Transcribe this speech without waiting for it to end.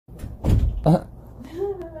And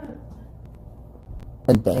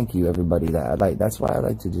thank you, everybody. That's why I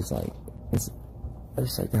like to just I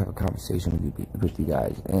just like to have a conversation with you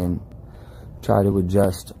guys and try to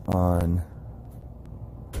adjust on,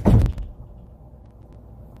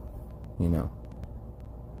 you know,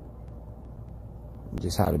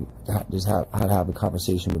 just how to have a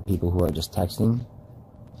conversation with people who are just texting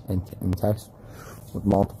and text with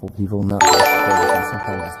multiple people. Not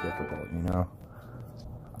sometimes it's difficult, you know.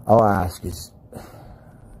 All I ask is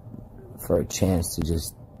for a chance to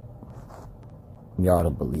just y'all to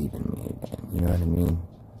believe in me again. You know what I mean?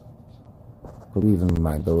 Believe in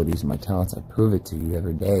my abilities and my talents. I prove it to you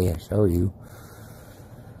every day. I show you.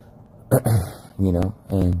 You know,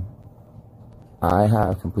 and I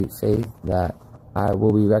have complete faith that I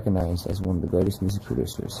will be recognized as one of the greatest music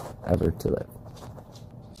producers ever to live,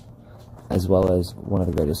 as well as one of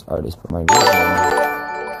the greatest artists. But my real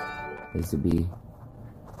goal is to be.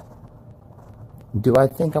 Do I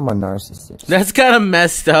think I'm a narcissist? That's kind of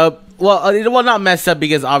messed up. Well, not messed up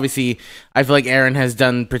because obviously I feel like Aaron has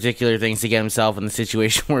done particular things to get himself in the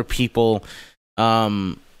situation where people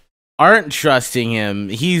aren't trusting him.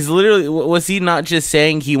 He's literally, was he not just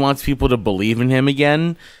saying he wants people to believe in him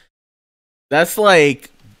again? That's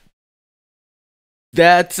like,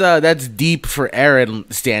 that's deep for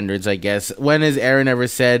Aaron standards, I guess. When has Aaron ever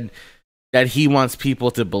said that he wants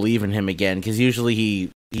people to believe in him again? Because usually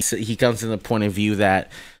he comes from the point of view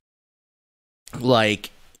that, like,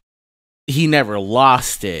 he never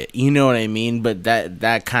lost it. You know what I mean? But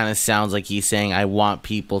that kind of sounds like he's saying, I want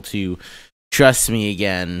people to trust me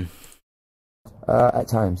again. At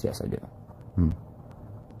times, yes, I do.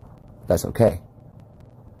 That's okay.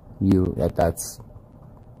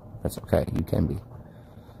 That's okay. You can be.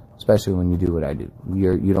 Especially when you do what I do.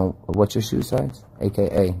 You don't, what's your shoe size?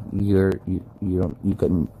 AKA, you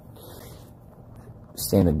couldn't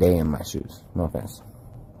stand a day in my shoes. No offense.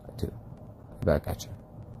 I do. Back at you.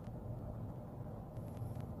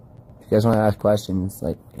 If you guys want to ask questions,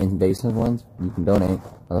 like invasive ones, you can donate.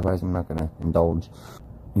 Otherwise, I'm not going to indulge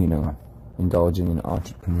in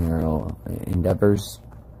entrepreneurial endeavors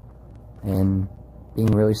and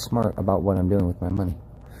being really smart about what I'm doing with my money.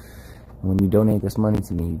 When you donate this money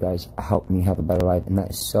to me, you guys help me have a better life, and that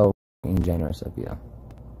is so generous of you.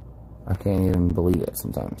 I can't even believe it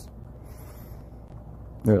sometimes.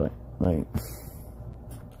 Really, like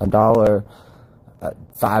 $1, $5,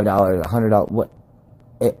 $100,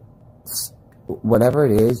 whatever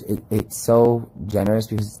it is, it's so generous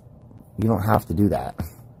because you don't have to do that.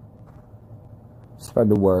 Spread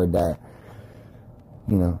the word that,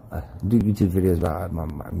 you know, I do YouTube videos about my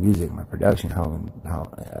music, my production,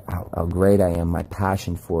 how great I am, my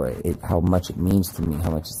passion for it, how much it means to me,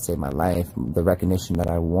 how much it saved my life, the recognition that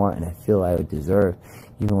I want and I feel I would deserve.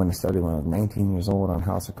 Even when I started when I was 19 years old on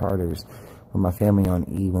House of Carters with my family on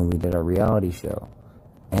E when we did our reality show.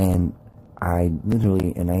 And I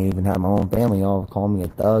even had my own family all calling me a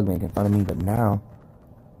thug, making fun of me, but now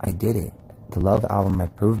I did it. The Love album, I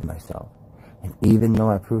proved myself. And even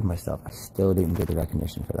though I proved myself, I still didn't get the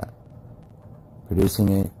recognition for that. Producing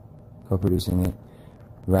it, co-producing it,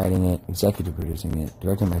 writing it, executive producing it,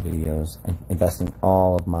 directing my videos, and investing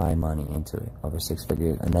all of my money into it, over 6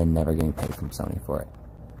 figures, and then never getting paid from Sony for it.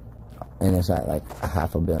 And it's at like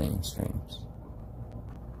 500 million streams.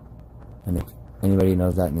 And if anybody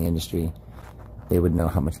knows that in the industry, they would know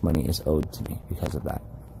how much money is owed to me because of that.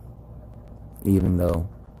 Even though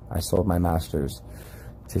I sold my masters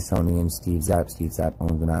to Sony and Steve Zapp. Steve Zapp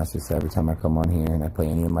owns the masters, so every time I come on here and I play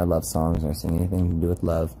any of my love songs or I sing anything to do with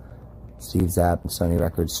love, Steve Zapp and Sony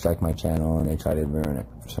Records strike my channel and they try to ruin it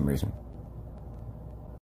for some reason.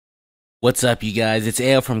 What's up, you guys? It's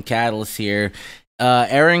Ale from Catalyst here.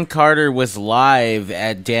 Aaron Carter was live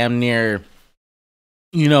at damn near,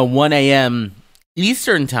 1 a.m.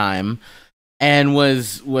 Eastern time, and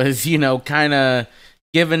was kind of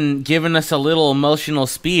giving us a little emotional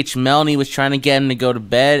speech. Melanie was trying to get him to go to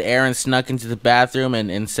bed. Aaron snuck into the bathroom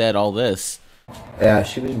and said all this. Yeah,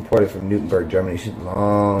 she was imported from Nuremberg, Germany. She's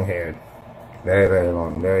long-haired, very, very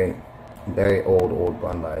long, very, very old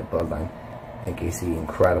bloodline. I think you see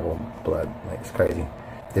incredible blood, like it's crazy.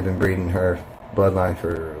 They've been breeding her bloodline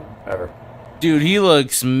forever. Dude, he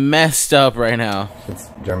looks messed up right now. Since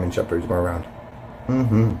German Shepherds were around.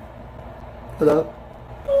 Hello.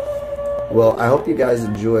 Well, I hope you guys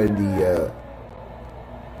enjoyed the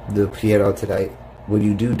Piero tonight. When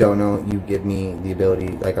you do donate, you give me the ability,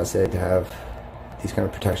 like I said, to have these kind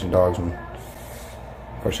of protection dogs when,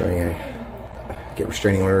 unfortunately, I get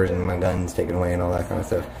restraining orders and my gun's taken away and all that kind of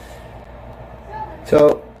stuff.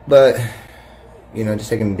 So, but, just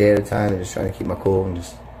taking a day at a time and just trying to keep my cool and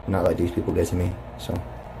just not let these people get to me. So,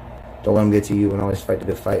 Don't let them get to you, and always fight the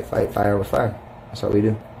good fight. Fight fire with fire. That's what we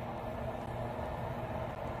do.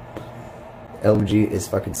 LG is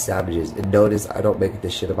fucking savages. And notice I don't make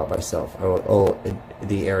this shit about myself.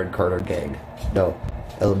 The Aaron Carter gang. No.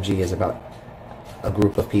 LG is about a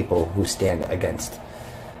group of people who stand against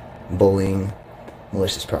bullying,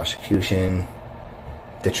 malicious prosecution,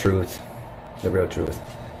 the truth, the real truth.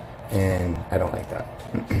 And I don't like that.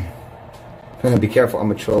 Be careful,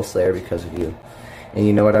 I'm a troll slayer because of you. And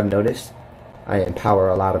you know what I've noticed? I empower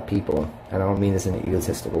a lot of people, and I don't mean this in an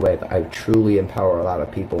egotistical way, but I truly empower a lot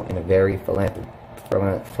of people in a very philanthropist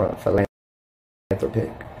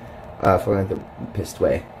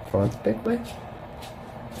way. Philanthropic way?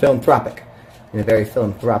 Philanthropic. In a very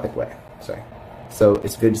philanthropic way. Sorry. So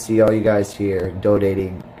it's good to see all you guys here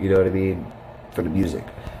donating, you know what I mean, for the music.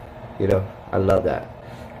 You know, I love that.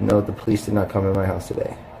 No, the police did not come in my house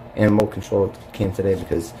today. Animal control came today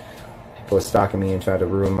because people are stalking me and trying to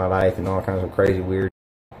ruin my life and all kinds of crazy, weird,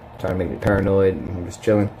 trying to make me paranoid, and I'm just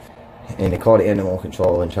chilling. And they called animal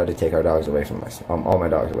control and tried to take our dogs away from us, all my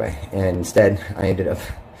dogs away. And instead, I ended up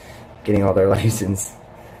getting all their license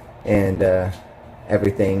and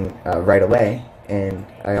everything right away. And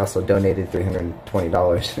I also donated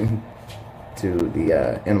 $320 to the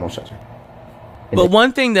animal shelter. But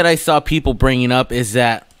one thing that I saw people bringing up is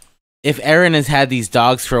that if Aaron has had these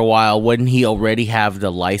dogs for a while, wouldn't he already have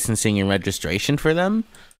the licensing and registration for them?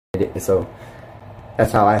 So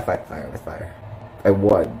that's how I fight fire with fire. I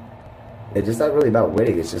won. It's just not really about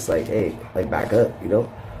winning. It's just like, hey, like back up, you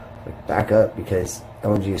know? Like back up because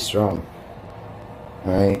LG is strong.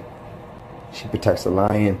 Alright? She protects the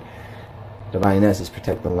lion. The lionesses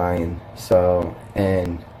protect the lion. So,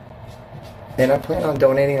 and I plan on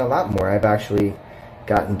donating a lot more. I've actually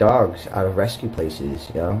gotten dogs out of rescue places,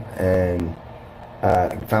 you know, and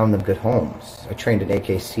found them good homes. I trained an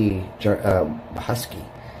AKC husky.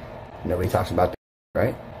 Nobody talks about that,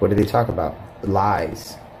 right? What do they talk about?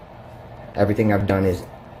 Lies. Everything I've done is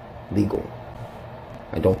legal.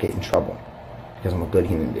 I don't get in trouble because I'm a good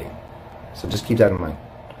human being. So just keep that in mind.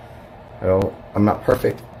 I'm not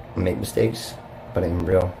perfect. I make mistakes, but I'm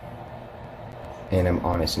real. And I'm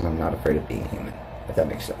honest, and I'm not afraid of being human, if that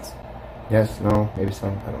makes sense. Yes, no, maybe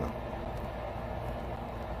some, I don't know.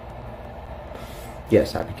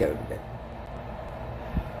 Yes, happy Canada Day.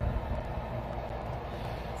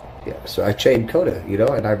 Yeah, so I trained Coda, you know,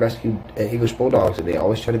 and I rescued English Bulldogs, and they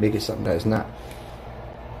always try to make it something that is not.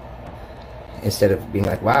 Instead of being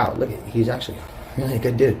like, wow, look, he's actually really a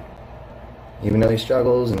good dude. Even though he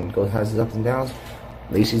struggles and has his ups and downs,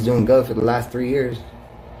 at least he's doing good for the last 3 years.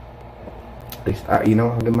 At least, you know,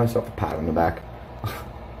 I'll give myself a pat on the back.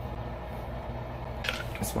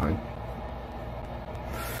 That's fine.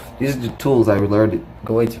 These are the tools I learned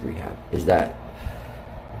going to rehab, is that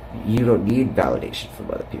you don't need validation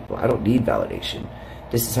from other people. I don't need validation.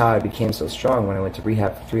 This is how I became so strong when I went to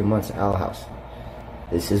rehab for 3 months at Owl House.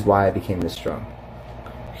 This is why I became this strong.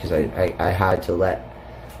 Because I had to let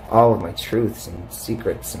all of my truths and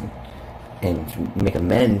secrets and make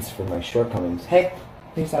amends for my shortcomings. Hey,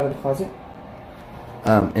 please out of the closet.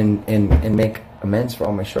 And make amends for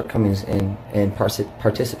all my shortcomings and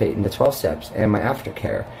participate in the 12 steps and my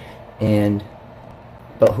aftercare.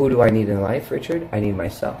 But who do I need in life, Richard? I need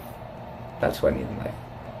myself. That's who I need in life.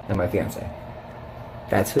 And my fiance.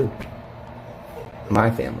 That's who.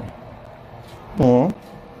 My family. Aww.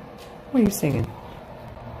 What are you singing?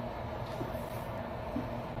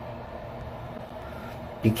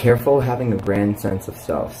 Be careful having a grand sense of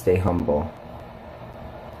self. Stay humble.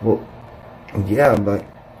 Well, yeah, but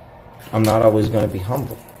I'm not always going to be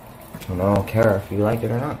humble. And I don't care if you like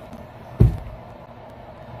it or not.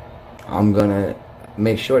 I'm going to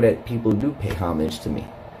make sure that people do pay homage to me.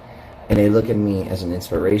 And they look at me as an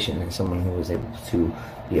inspiration and someone who was able to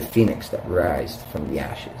be a phoenix that rised from the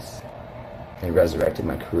ashes and resurrected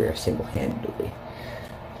my career single-handedly.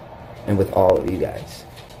 And with all of you guys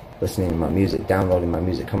listening to my music, downloading my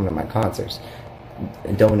music, coming to my concerts,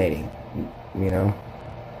 and donating, you know.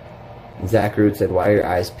 Zach Root said, why are your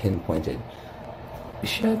eyes pinpointed?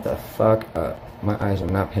 Shut the fuck up. My eyes are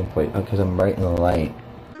not pinpointed because I'm right in the light.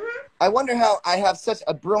 I wonder how I have such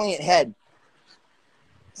a brilliant head.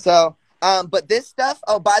 So, but this stuff,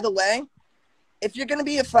 oh, by the way, if you're going to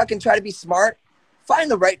be a fucking try to be smart,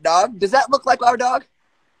 find the right dog. Does that look like our dog?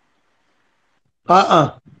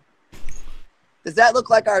 Does that look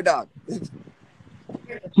like our dog?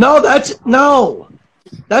 No, that's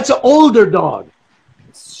an older dog.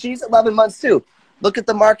 She's 11 months too. Look at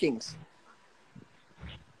the markings.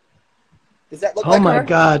 Does that look like her? Oh my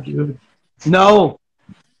God, dude. No.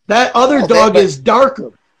 That other dog is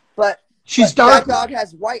darker. But she's darker. That dog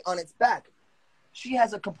has white on its back. She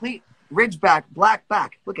has a complete ridgeback, black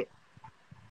back. Look at